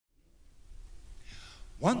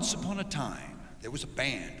Once upon a time, there was a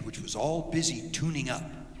band which was all busy tuning up.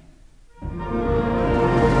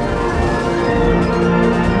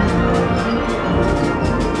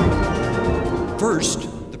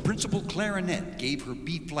 First, the principal clarinet gave her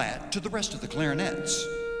B flat to the rest of the clarinets.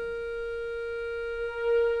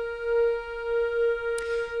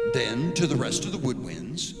 Then to the rest of the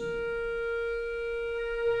woodwinds.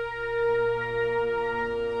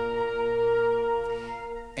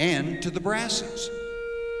 And to the brasses.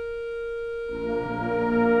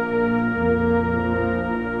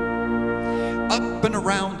 Up and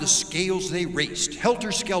around the scales they raced,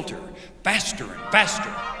 helter-skelter, faster and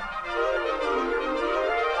faster.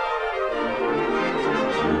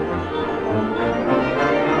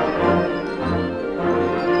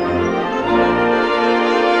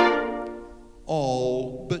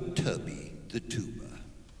 All but Tubby the Tuba.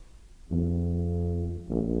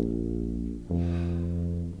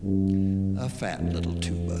 A fat little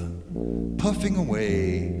tuba, puffing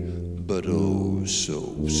away, but oh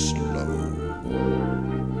so slow.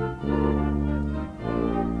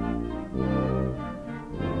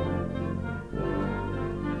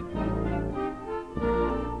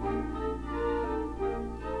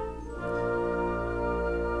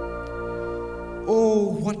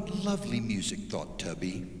 Oh, what lovely music, thought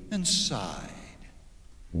Tubby, and sighed.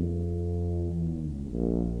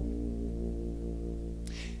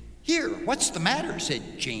 Here, what's the matter?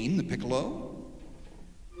 Said Jane the Piccolo.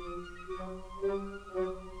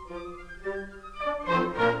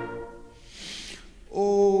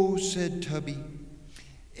 Oh, said Tubby,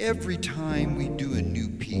 every time we do a new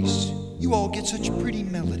piece, you all get such pretty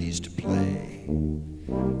melodies to play.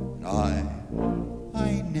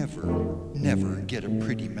 I never get a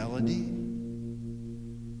pretty melody.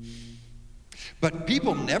 But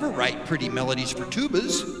people never write pretty melodies for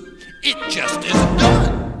tubas. It just isn't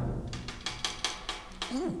done.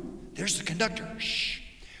 Oh, there's the conductor. Shh.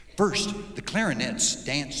 First, the clarinets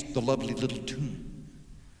danced the lovely little tune.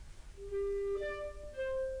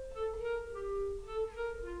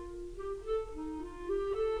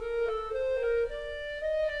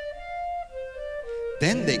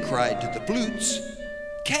 Then they cried to the flutes,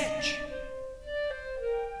 catch.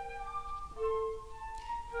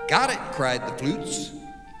 Got it, cried the flutes.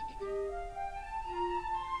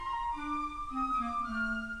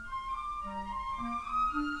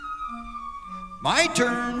 My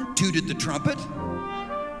turn, tooted the trumpet.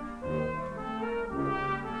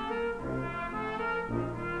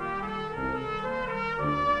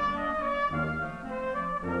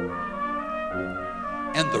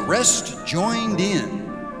 And the rest joined in.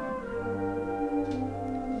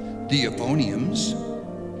 The euphoniums,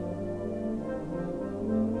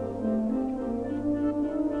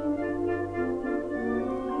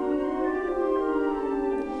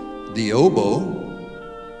 the oboe,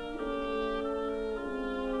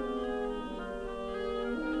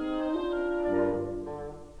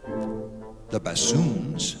 the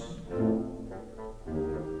bassoons,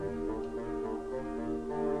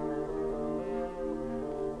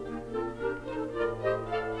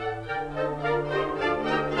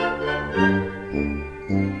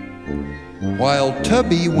 while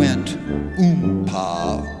Tubby went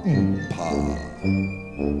oompa, oompa.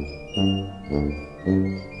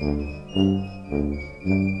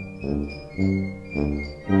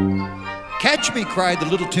 Catch me, cried the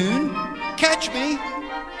little tune. Catch me.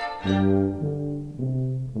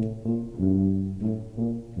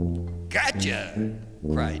 Gotcha,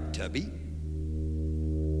 cried Tubby.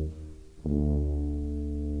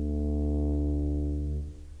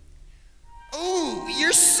 Oh,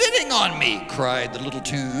 you're sitting on me, cried the little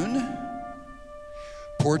tune.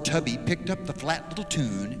 Poor Tubby picked up the flat little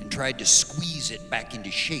tune and tried to squeeze it back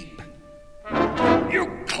into shape.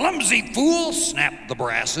 You clumsy fool, snapped the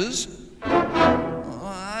brasses.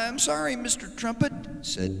 Oh, I'm sorry, Mr. Trumpet,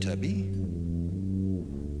 said Tubby.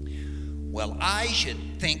 Well, I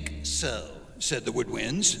should think so, said the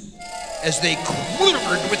woodwinds, as they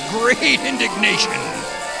quivered with great indignation.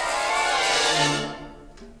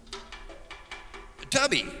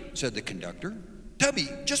 Tubby, said the conductor. Tubby,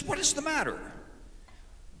 just what is the matter?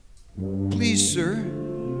 Please, sir,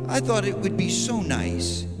 I thought it would be so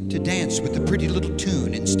nice to dance with the pretty little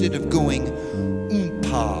tune instead of going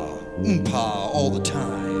oompa, oompa all the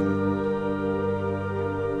time.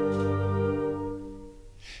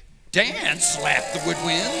 Dance, laughed the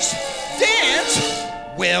woodwinds. Dance?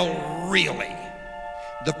 Well, really.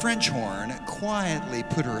 The French horn quietly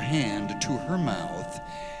put her hand to her mouth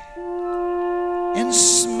and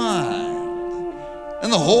smiled,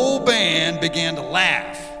 and the whole band began to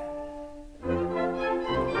laugh.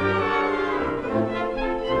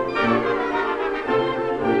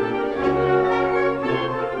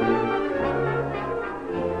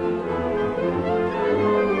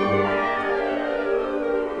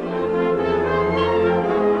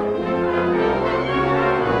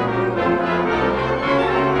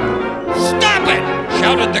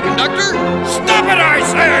 shouted the conductor. "Stop it, I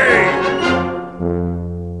say!"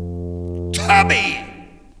 "Tubby!"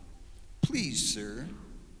 "Please, sir,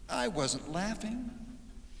 I wasn't laughing."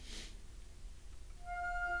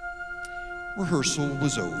 Rehearsal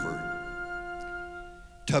was over.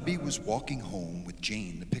 Tubby was walking home with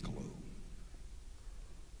Jane the Piccolo.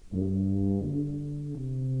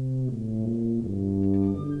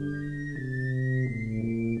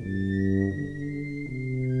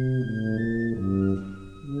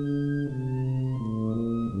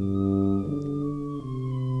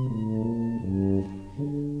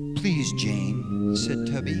 "Please, Jane," said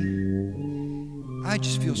Tubby. "I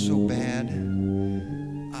just feel so bad.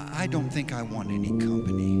 I don't think I want any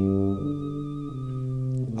company."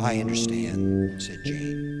 "I understand," said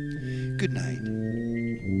Jane. "Good night."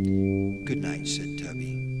 "Good night," said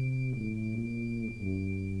Tubby.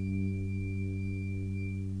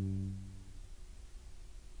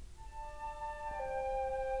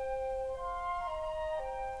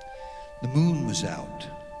 The moon was out.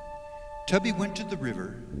 Tubby went to the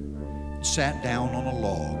river and sat down on a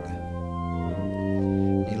log.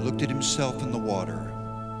 He looked at himself in the water.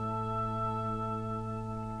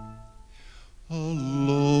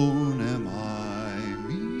 "Alone am I,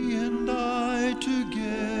 me and I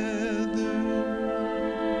together.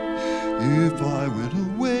 If I went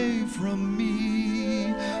away from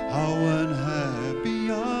me, how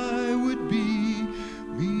unhappy I would be.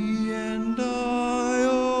 Me and I,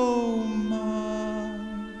 oh my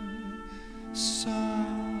son."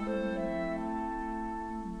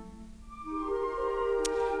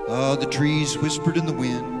 The trees whispered in the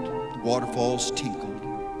wind, the waterfalls tinkled.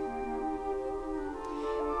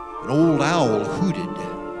 An old owl hooted.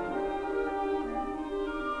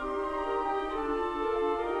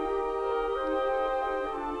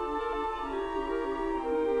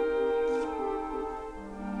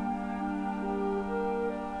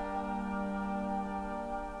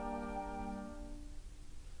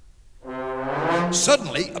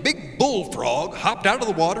 Suddenly, a big bullfrog hopped out of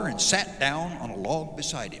the water and sat down on a log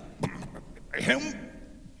beside him.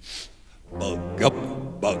 "Bug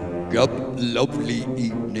up, lovely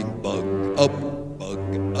evening, bug up,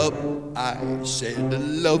 I said,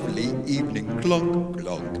 lovely evening, clunk,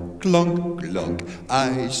 clunk, clunk, clunk.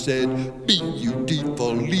 I said,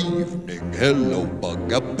 beautiful evening, hello,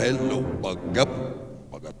 bug up, hello, bug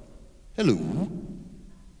up, bug up, hello."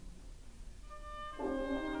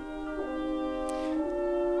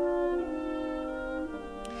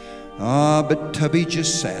 But Tubby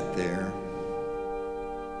just sat there.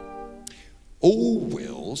 "Oh,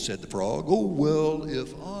 well," said the frog, "oh, well,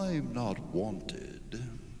 if I'm not wanted."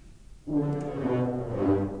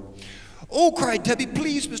 "Oh," cried Tubby,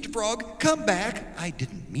 "please, Mr. Frog, come back." "I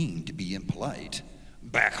didn't mean to be impolite."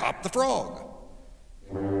 Back hopped the frog.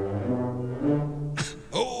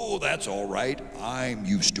 "Oh, that's all right. I'm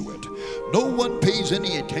used to it. No one pays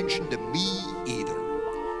any attention to me either."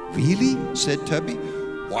 "Really?" said Tubby.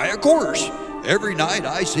 "Why, of course. Every night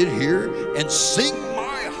I sit here and sing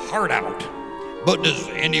my heart out. But does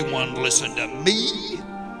anyone listen to me?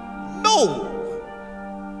 No."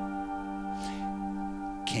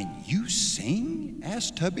 "Can you sing?"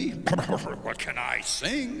 asked Tubby. "What can I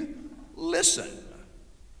sing? Listen."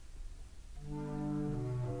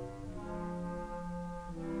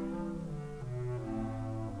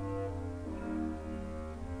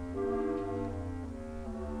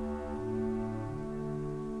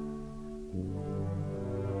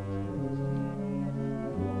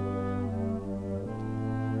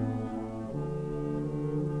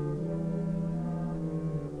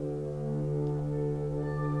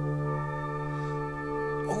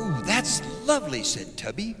 "That's lovely," said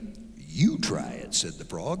Tubby. "You try it," said the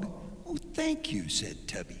frog. "Oh, thank you," said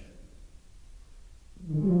Tubby.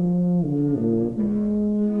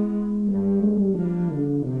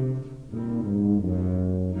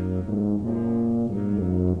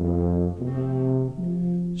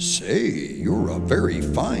 "Say, you're a very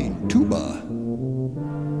fine tuba.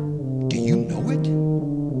 Do you know it?"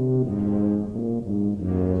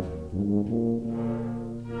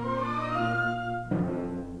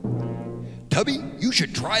 "Tubby, you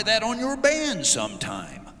should try that on your band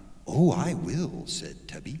sometime." "Oh, I will," said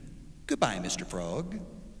Tubby. "Goodbye, Mr. Frog."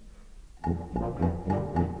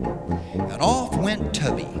 And off went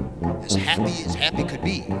Tubby, as happy could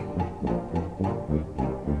be.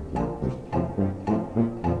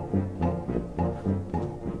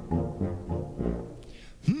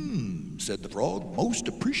 Said the frog, "most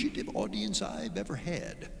appreciative audience I've ever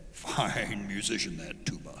had. Fine musician, that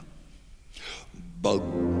tuba.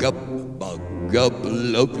 Bug up,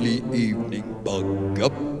 lovely evening, bug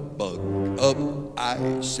up, I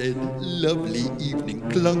said, lovely evening,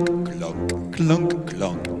 clunk, clunk, clunk,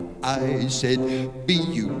 clunk. I said,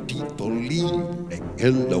 beautiful evening,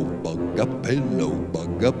 hello, bug up, hello,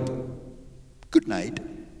 bug up. Good night.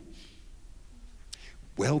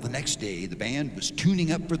 Well, the next day, the band was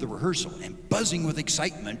tuning up for the rehearsal and buzzing with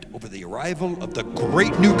excitement over the arrival of the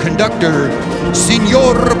great new conductor,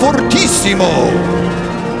 Signor Fortissimo.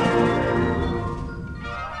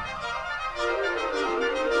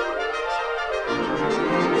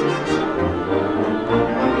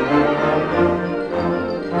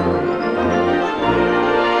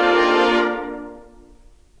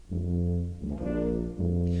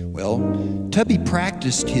 Tubby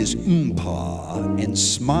practiced his oompa and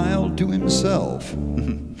smiled to himself.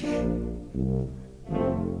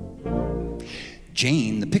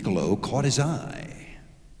 Jane, the Piccolo, caught his eye.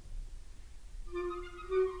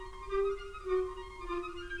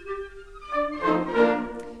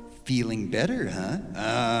 Feeling better, huh?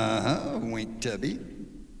 Uh-huh, winked Tubby.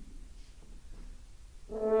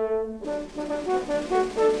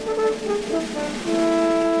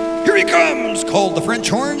 Here he comes, called the French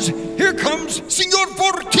horns. Here comes Signor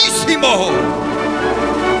Fortissimo.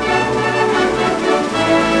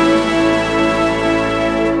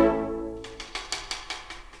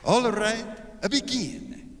 All right,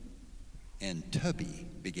 begin. And Tubby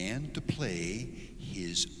began to play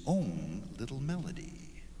his own little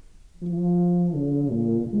melody.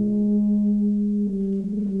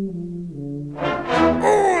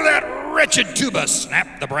 Oh, that wretched tuba,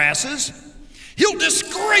 snapped the brasses. He'll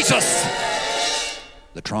disgrace us!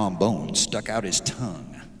 The trombone stuck out his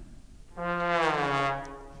tongue.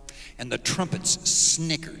 And the trumpets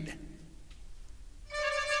snickered.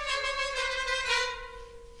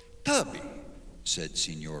 Tubby, said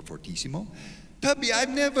Signor Fortissimo. Tubby, I've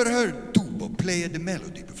never heard tuba play the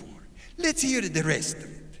melody before. Let's hear the rest of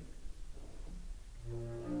it.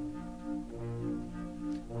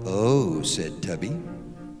 Oh, said Tubby.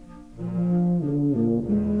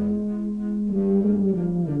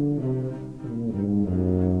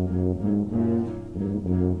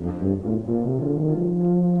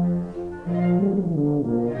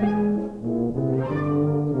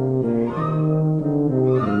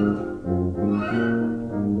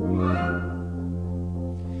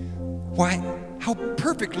 Why, how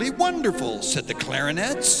perfectly wonderful, said the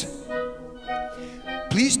clarinets.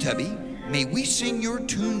 Please, Tubby, may we sing your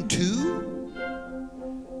tune too?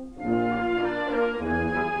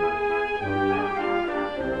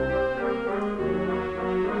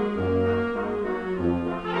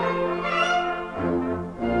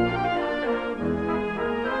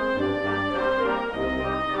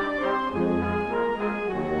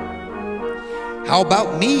 How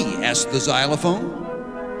about me? Asked the xylophone.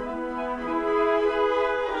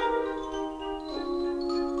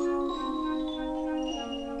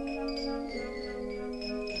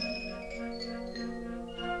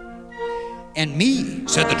 And me,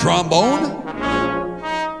 said the trombone.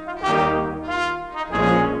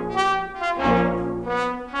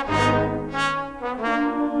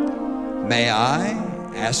 May I?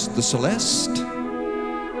 Asked the celeste.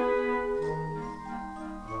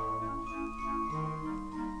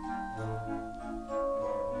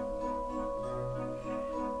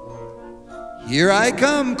 Here I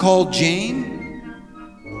come, called Jane.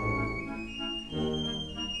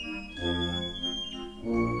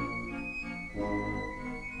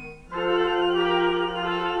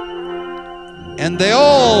 And they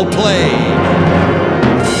all played.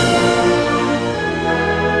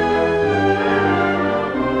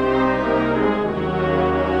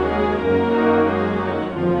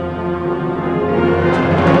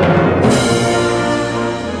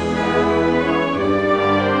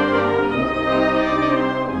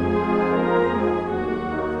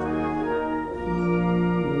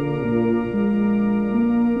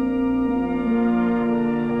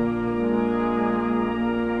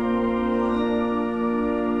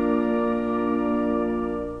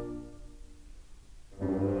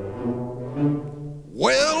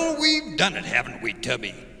 Well, we've done it, haven't we,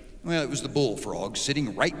 Tubby? Well, it was the bullfrog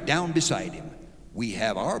sitting right down beside him. We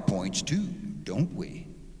have our points too, don't we?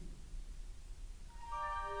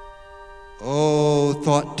 Oh,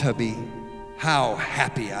 thought Tubby, how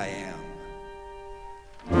happy I am.